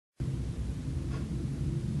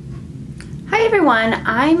everyone,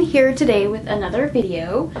 I'm here today with another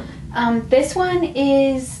video. This one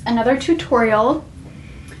is another tutorial.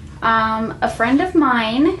 A friend of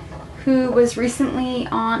mine who was recently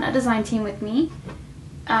on a design team with me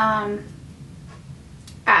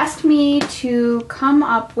asked me to come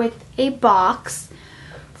up with a box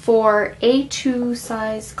for A2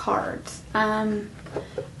 size cards.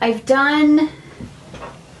 I've done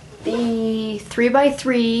the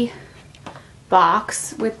 3x3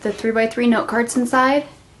 box with the 3x3 note cards inside,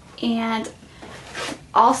 and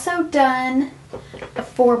also done a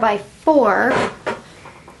 4x4.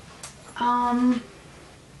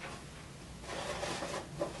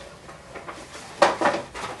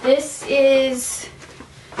 This is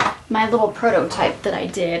my little prototype that I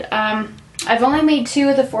did. I've only made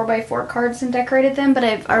 2 of the 4x4 cards and decorated them, but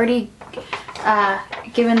I've already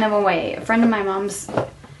given them away. A friend of my mom's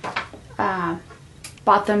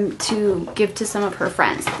bought them to give to some of her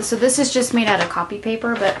friends. So this is just made out of copy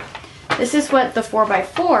paper, but this is what the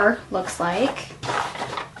 4x4 looks like.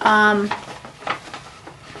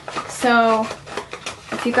 So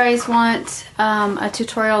if you guys want a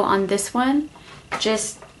tutorial on this one,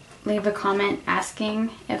 just leave a comment asking.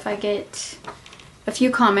 If I get a few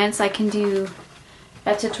comments, I can do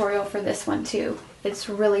a tutorial for this one too. It's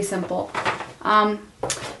really simple.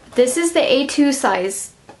 This is the A2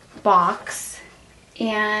 size box,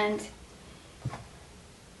 and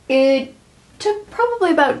it took probably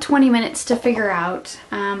about 20 minutes to figure out.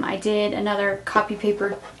 I did another copy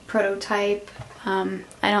paper prototype. I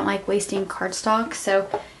don't like wasting cardstock, so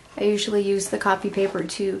I usually use the copy paper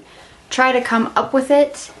to try to come up with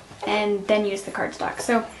it and then use the cardstock.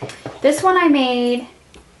 So this one I made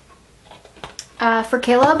for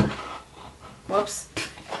Caleb. Whoops.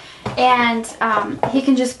 And he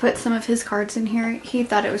can just put some of his cards in here. He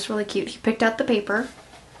thought it was really cute. He picked out the paper.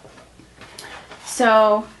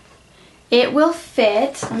 So it will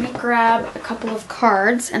fit. Let me grab a couple of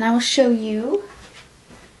cards and I will show you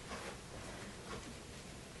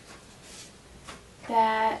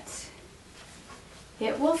that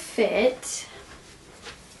it will fit.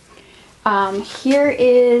 Here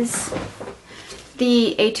is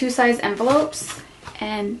the A2 size envelopes,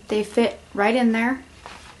 and they fit right in there.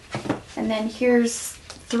 And then here's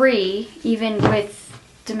 3, even with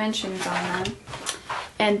dimensions on them.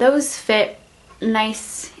 And those fit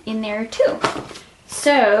nice in there too.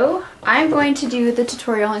 So I'm going to do the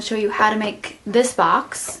tutorial and show you how to make this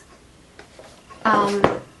box.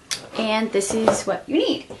 And this is what you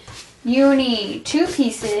need. You need 2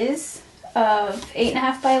 pieces of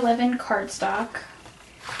 8.5 by 11 cardstock.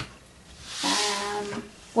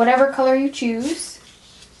 Whatever color you choose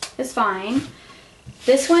is fine.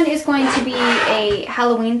 This one is going to be a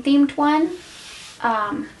Halloween themed one.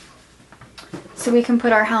 So we can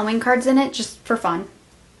put our Halloween cards in it just for fun.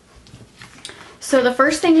 So the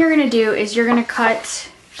first thing you're going to do is you're going to cut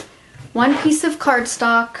 1 piece of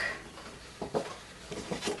cardstock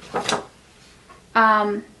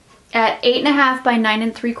at 8.5 by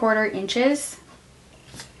 9 3/4 inches.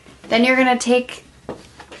 Then you're going to take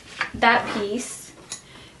that piece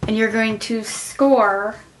and you're going to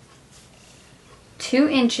score 2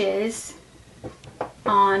 inches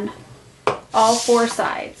on all 4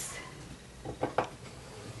 sides.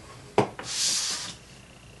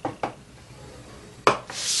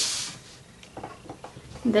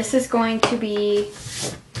 This is going to be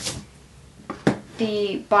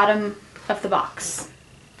the bottom of the box.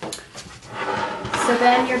 So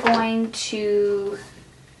then you're going to,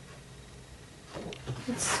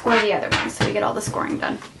 let's score the other one so we get all the scoring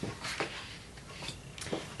done.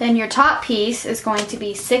 Then your top piece is going to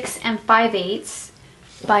be 6 5/8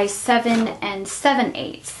 by 7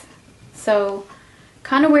 7/8. So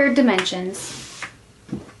kind of weird dimensions,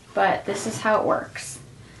 but this is how it works.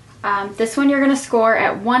 This one you're going to score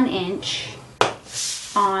at 1 inch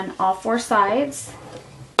on all 4 sides.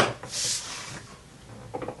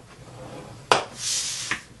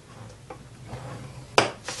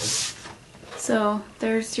 So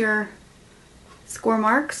there's your score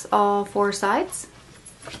marks, all 4 sides.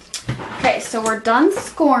 Okay, so we're done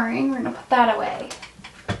scoring. We're going to put that away.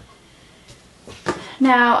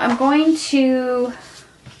 Now I'm going to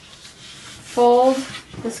fold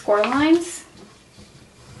the score lines.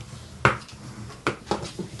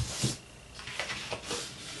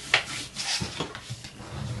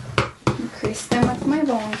 Crease them with my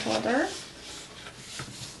bone folder.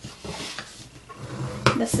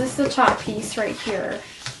 This is the top piece right here.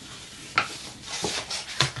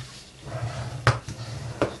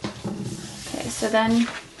 Okay, so then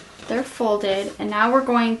they're folded, and now we're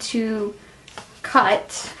going to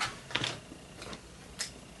cut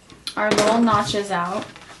our little notches out.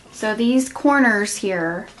 So these corners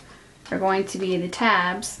here are going to be the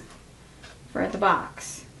tabs for the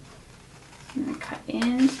box. I'm going to cut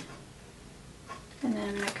in, and then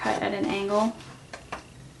I'm going to cut at an angle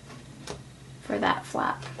for that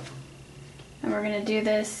flap. And we're going to do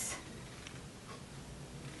this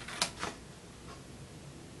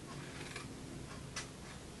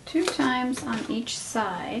two times on each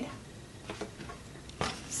side.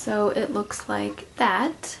 So it looks like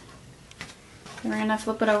that. We're going to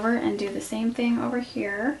flip it over and do the same thing over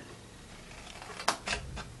here.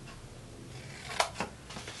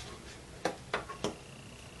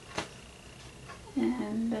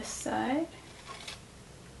 And this side.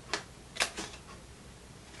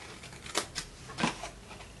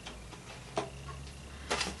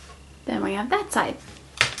 Then we have that side.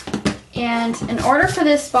 And in order for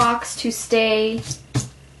this box to stay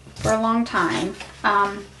for a long time,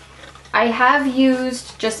 I have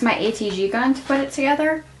used just my ATG gun to put it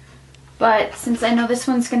together, but since I know this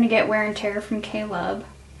one's going to get wear and tear from Caleb,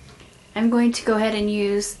 I'm going to go ahead and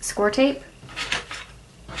use score tape.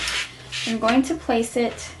 I'm going to place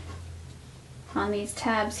it on these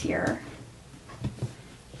tabs here,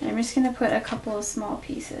 and I'm just going to put a couple of small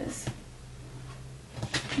pieces,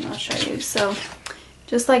 and I'll show you. So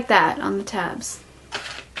just like that on the tabs,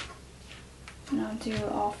 and I'll do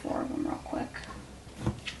all 4 of them real quick.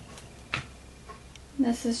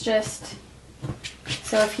 This is just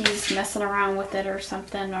so if he's messing around with it or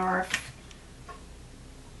something, or if,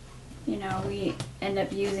 you know, we end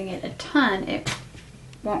up using it a ton, it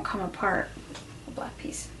won't come apart. A black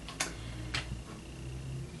piece.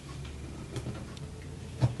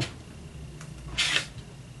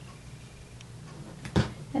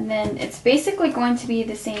 And then it's basically going to be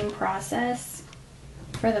the same process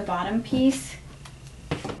for the bottom piece.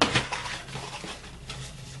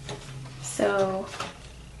 So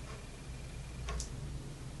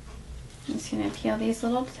I'm just going to peel these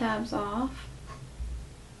little tabs off.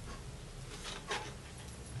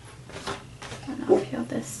 And I'll peel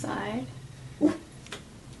this side. So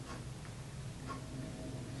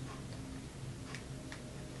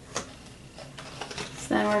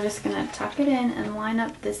then we're just going to tuck it in and line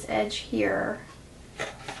up this edge here.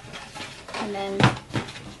 And then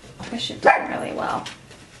push it down really well.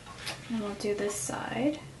 And we'll do this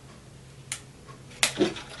side.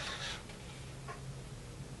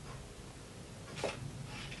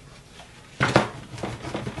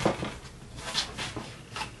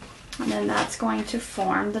 And then that's going to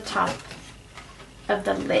form the top of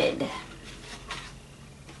the lid.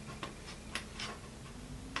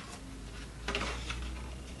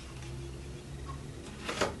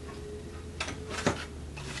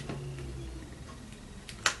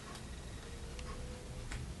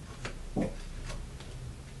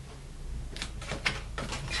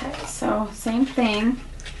 Okay, so same thing.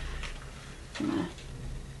 I'm gonna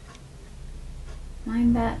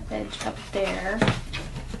line that edge up there.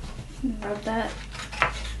 Rub that.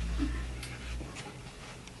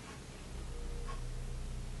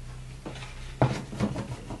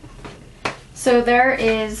 So there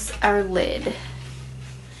is our lid.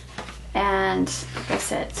 And like I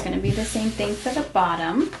said, it's going to be the same thing for the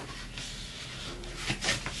bottom.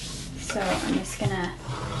 So I'm just going to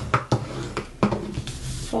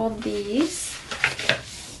fold these.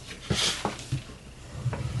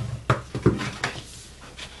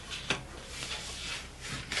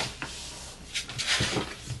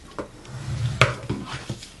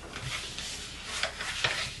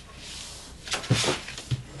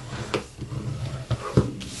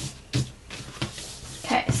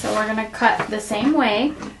 We're going to cut the same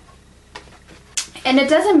way, and it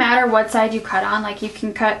doesn't matter what side you cut on. Like, you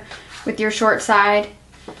can cut with your short side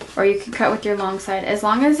or you can cut with your long side, as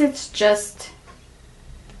long as it's just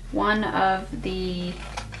one of the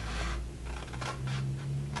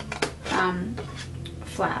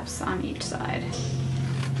flaps on each side.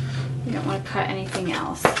 You don't want to cut anything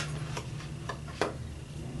else.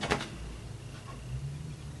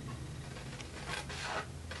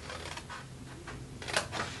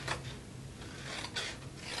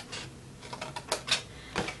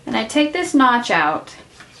 And I take this notch out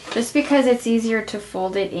just because it's easier to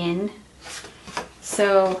fold it in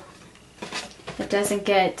so it doesn't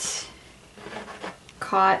get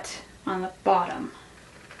caught on the bottom.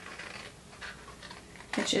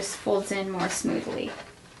 It just folds in more smoothly.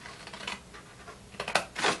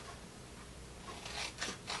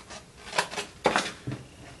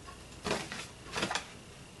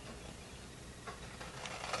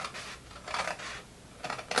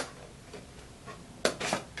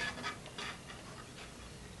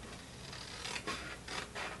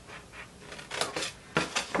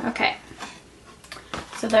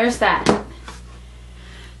 So there's that.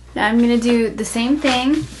 Now I'm gonna do the same thing.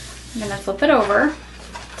 I'm gonna flip it over.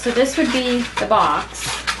 So this would be the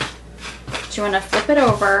box. But you wanna flip it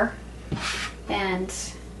over and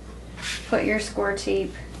put your score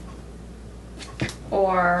tape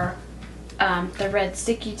or the red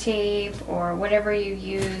sticky tape or whatever you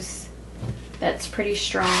use that's pretty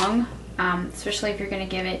strong, especially if you're gonna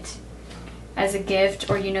give it as a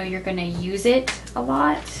gift or you know you're gonna use it a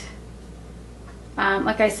lot.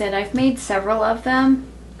 Like I said, I've made several of them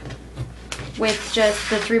with just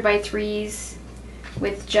the 3x3s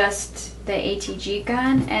with just the ATG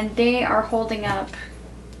gun, and they are holding up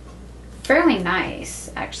fairly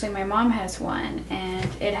nice. Actually, my mom has one and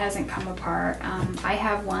it hasn't come apart. I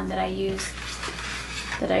have one that I use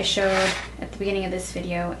that I showed at the beginning of this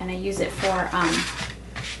video, and I use it for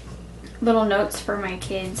little notes for my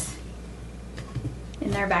kids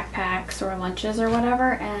in their backpacks or lunches or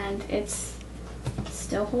whatever, and it's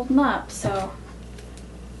still holding up. So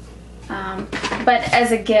but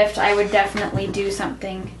as a gift, I would definitely do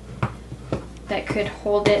something that could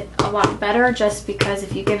hold it a lot better, just because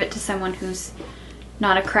if you give it to someone who's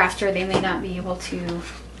not a crafter, they may not be able to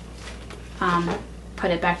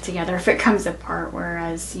put it back together if it comes apart,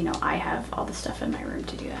 whereas, you know, I have all the stuff in my room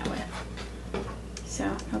to do that with. So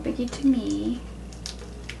no biggie to me.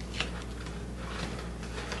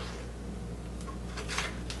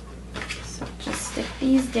 So just stick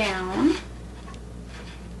these down.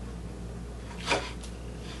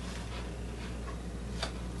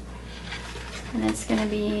 And it's going to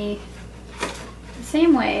be the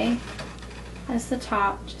same way as the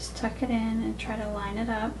top. Just tuck it in and try to line it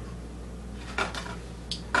up.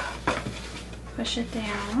 Push it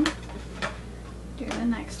down. Do the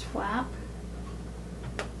next flap.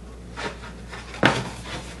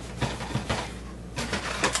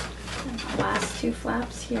 And the last two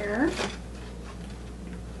flaps here.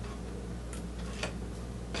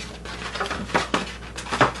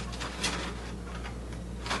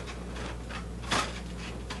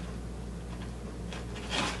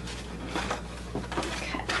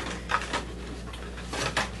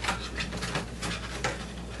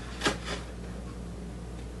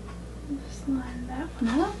 Line that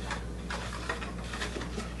one up.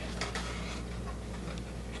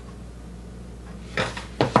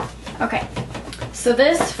 Okay, so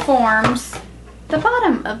this forms the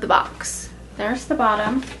bottom of the box. There's the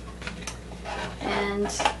bottom and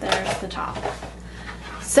there's the top.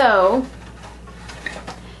 So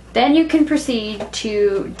then you can proceed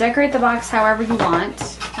to decorate the box however you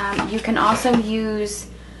want. You can also use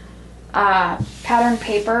pattern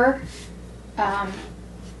paper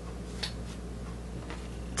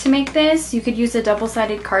to make this. You could use a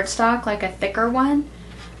double-sided cardstock, like a thicker one,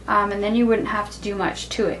 and then you wouldn't have to do much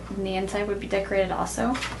to it, and the inside would be decorated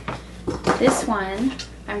also. This one,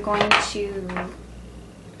 I'm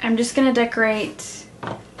just gonna decorate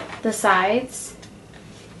the sides,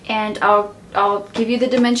 and I'll give you the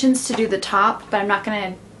dimensions to do the top, but I'm not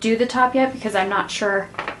gonna do the top yet because I'm not sure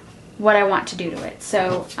what I want to do to it.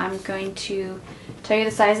 So I'm going to tell you the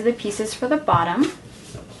size of the pieces for the bottom.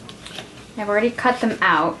 I've already cut them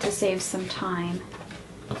out to save some time.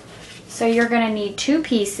 So you're going to need two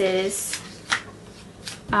pieces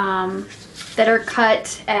that are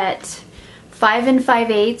cut at 5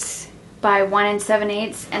 5/8 by 1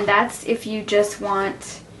 7/8, and that's if you just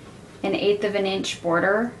want an 1/8 of an inch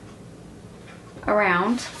border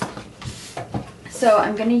around. So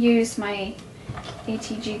I'm going to use my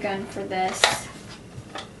ATG gun for this,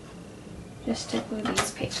 just to glue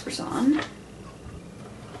these papers on.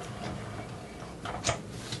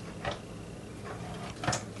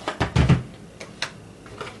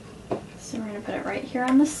 So we're going to put it right here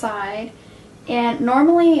on the side, and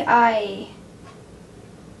normally I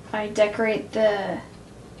decorate the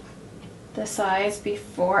sides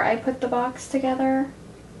before I put the box together,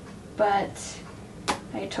 but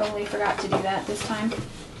I totally forgot to do that this time.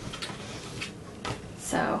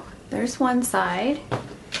 So there's one side.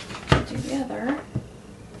 I'll do the other.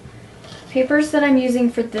 Papers that I'm using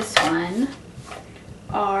for this one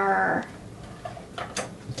are,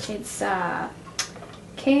 it's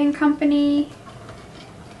K & Company.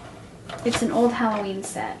 It's an old Halloween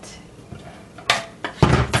set.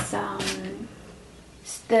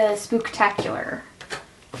 It's the Spooktacular.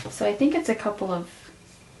 So I think it's a couple of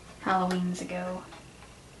Halloweens ago.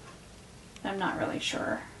 I'm not really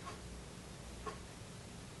sure.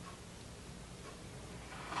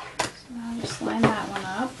 So I'll just line that one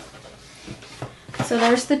up. So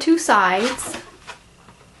there's the two sides.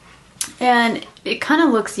 And it kind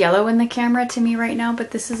of looks yellow in the camera to me right now,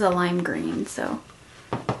 but this is a lime green, so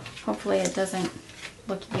hopefully it doesn't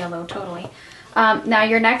look yellow totally. Now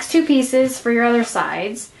your next two pieces for your other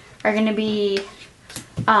sides are going to be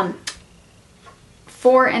 4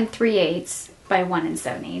 3/8 by 1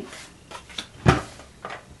 7/8.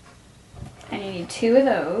 And you need 2 of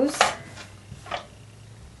those. So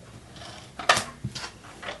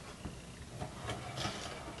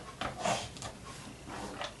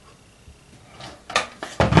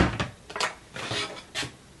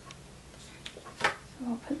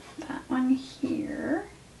we'll put that one here.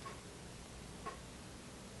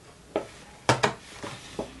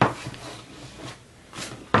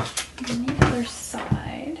 And the other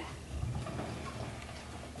side.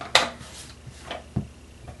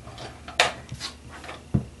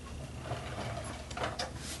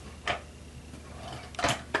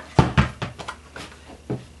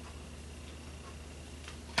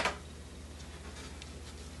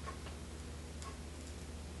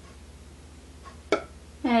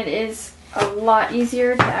 And it is a lot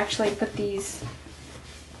easier to actually put these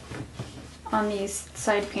on these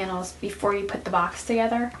side panels before you put the box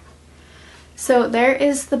together. So there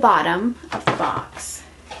is the bottom of the box.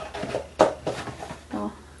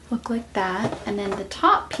 It'll look like that. And then the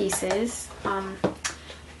top pieces on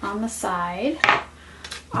the side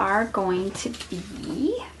are going to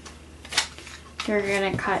be, you're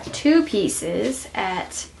going to cut 2 pieces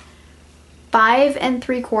at 5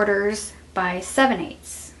 3/4 by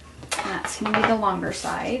 7/8. And that's going to be the longer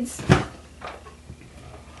sides.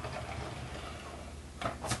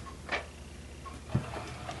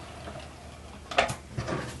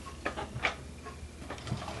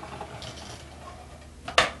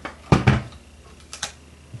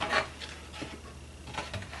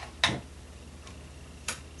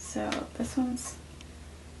 So this one's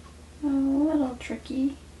a little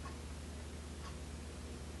tricky.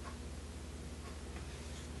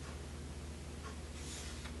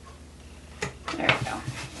 There we go.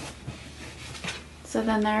 So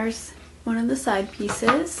then there's one of the side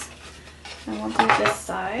pieces. And we'll do this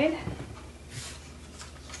side.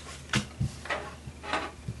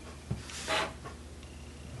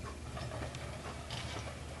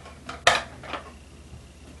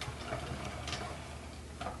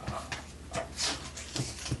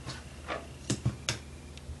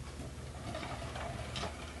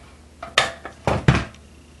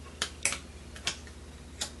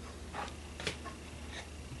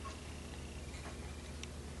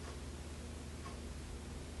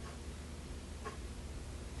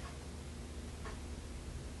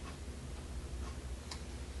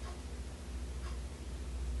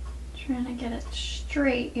 Trying to get it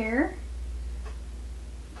straight here.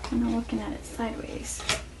 And I'm looking at it sideways.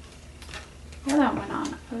 Well, that went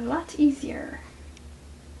on a lot easier.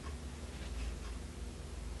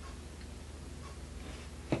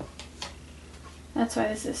 That's why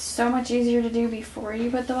this is so much easier to do before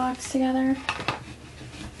you put the box together.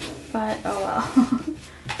 But oh well.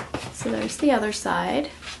 So there's the other side.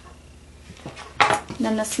 And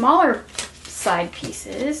then the smaller side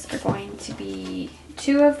pieces are going to be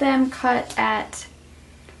 2 of them cut at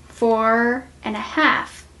 4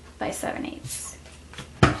 1/2 by 7/8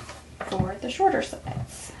 for the shorter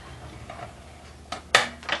sides.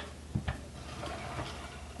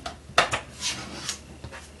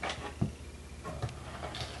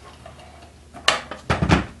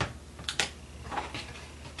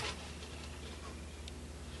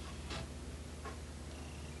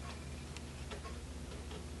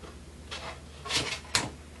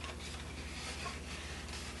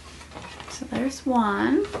 So there's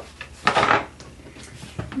one.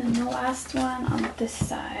 And then the last one on this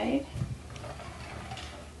side.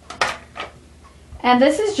 And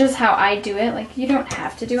this is just how I do it. Like, you don't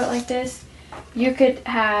have to do it like this. You could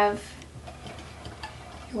have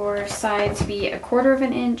your sides be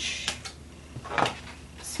 1/4 inch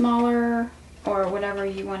smaller or whatever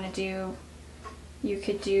you want to do. You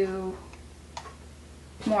could do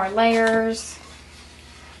more layers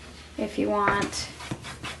if you want.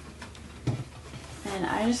 And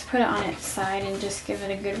I just put it on its side and just give it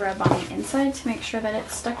a good rub on the inside to make sure that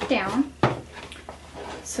it's stuck down.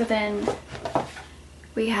 So then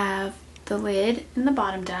we have the lid and the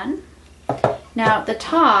bottom done. Now the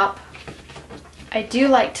top, I do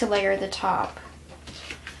like to layer the top.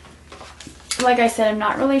 Like I said, I'm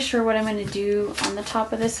not really sure what I'm going to do on the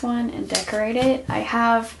top of this one and decorate it. I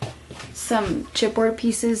have some chipboard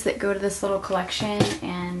pieces that go to this little collection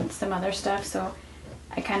and some other stuff, so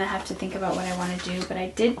I kind of have to think about what I want to do. But I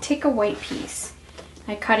did take a white piece.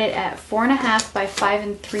 I cut it at 4 1/2 by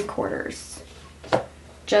 5 3/4,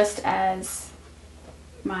 just as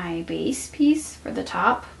my base piece for the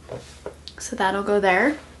top. So that'll go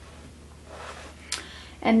there.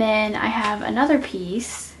 And then I have another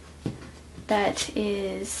piece that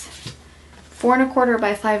is 4 1/4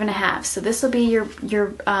 by 5 1/2. So this will be your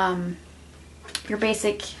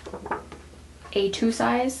basic A2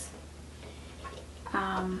 size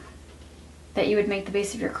that you would make the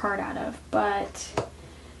base of your card out of. But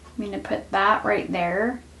I'm going to put that right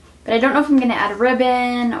there. But I don't know if I'm going to add a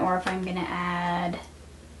ribbon or if I'm going to add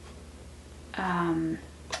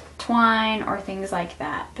twine or things like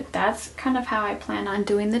that. But that's kind of how I plan on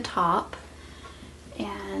doing the top.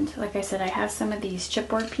 And like I said, I have some of these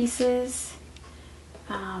chipboard pieces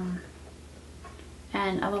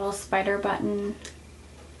and a little spider button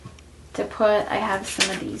to put. I have some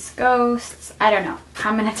of these ghosts. I don't know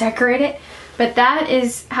how I'm going to decorate it, but that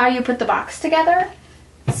is how you put the box together.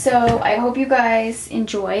 So I hope you guys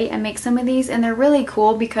enjoy and make some of these, and they're really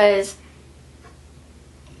cool because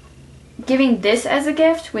giving this as a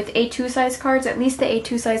gift with A2 size cards, at least the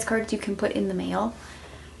A2 size cards you can put in the mail.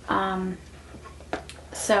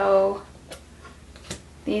 So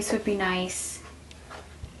these would be nice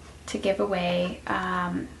to give away.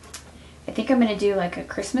 I think I'm going to do like a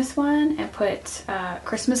Christmas one and put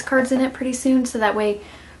Christmas cards in it pretty soon, so that way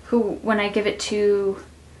when I give it to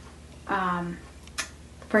the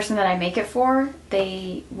person that I make it for,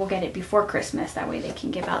 they will get it before Christmas. That way they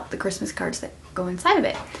can give out the Christmas cards that go inside of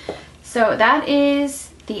it. So that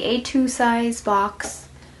is the A2 size box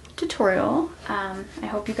tutorial. I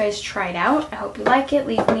hope you guys try it out. I hope you like it.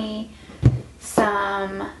 Leave me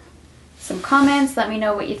some comments. Let me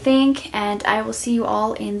know what you think, and I will see you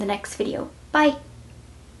all in the next video. Bye!